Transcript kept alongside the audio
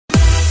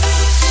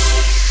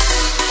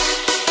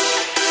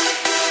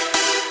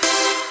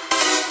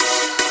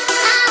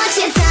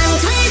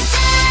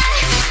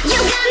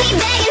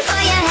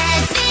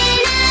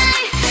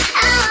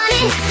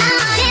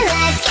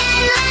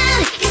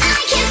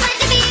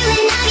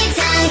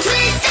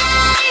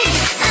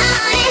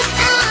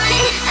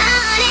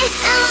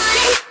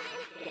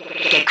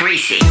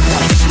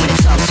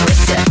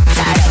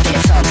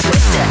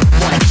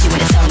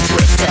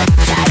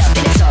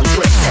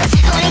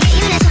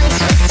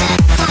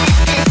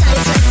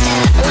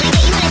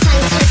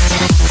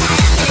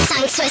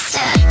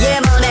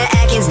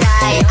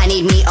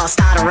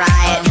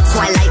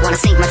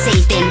sink my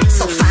teeth in.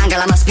 So fine,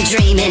 girl, I must be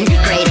dreaming.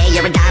 Grade A,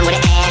 you're a dime with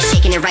an ass.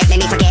 Shaking it right, made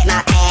me forget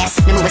my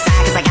past. Now move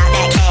aside, cause I got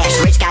that cash.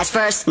 Rich guys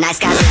first,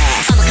 nice guys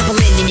last. I'm a couple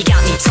in and you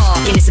got me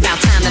talking. It's about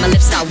time that my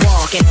lips start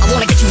walking. I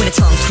wanna get you in a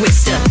tongue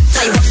twister.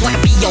 Tie you up so I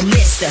can be your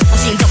mister. I'm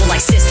seeing double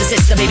like sister,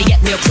 sister. Baby, get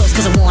real close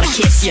cause I wanna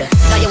kiss ya.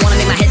 Now you wanna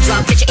make my head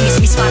drop, get you in your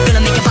sweet spot.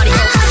 Gonna make your body go.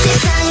 I'm your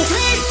tongue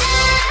twister.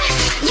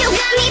 You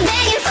got me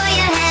begging for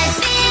your head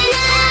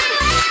spinner.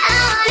 I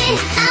want it,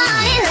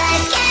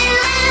 let's get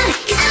loud.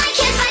 Cause I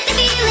can't fight the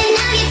feeling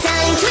of your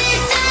tongue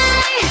twister.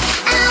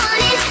 I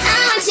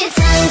want your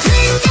tongue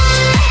twister.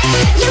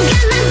 You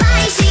got my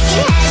body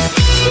shaking, head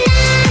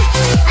spinner.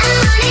 I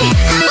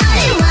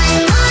want it one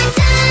more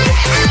time.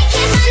 I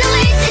can't find the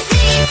words to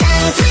say your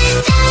tongue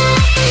twister.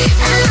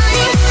 I want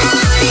it.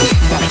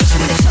 Wanna get you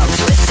in a tongue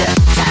twister,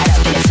 tied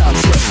up in a tongue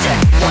twister.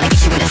 Wanna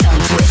get you in a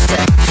tongue twister,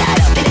 tied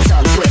up in a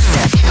tongue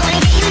twister. I wanna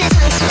get you in a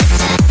tongue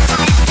twister,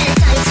 tied up in a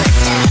tongue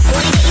twister. I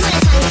wanna get you in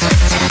a tongue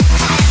twister,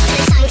 tied up in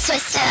a tongue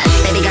twister.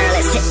 Baby girl,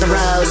 let's hit the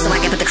road so I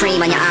can put the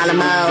cream on your a la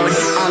mode.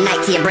 All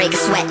night till you break a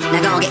sweat.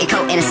 Now go and get your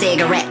coat and a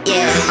cigarette,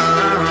 yeah.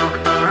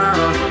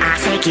 I'll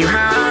take you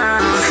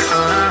home.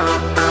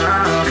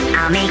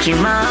 I'll make you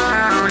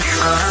moan.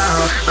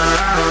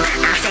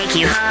 I'll take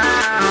you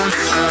home.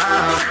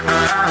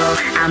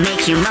 I'll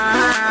make you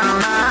moan.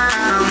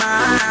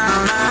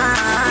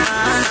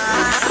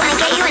 Wanna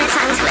get you in a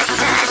tongue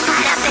twister,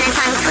 tied up in a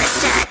tongue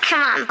twister.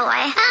 Come on,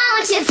 boy. I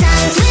want your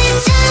tongue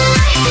twister.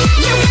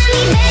 You got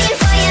me begging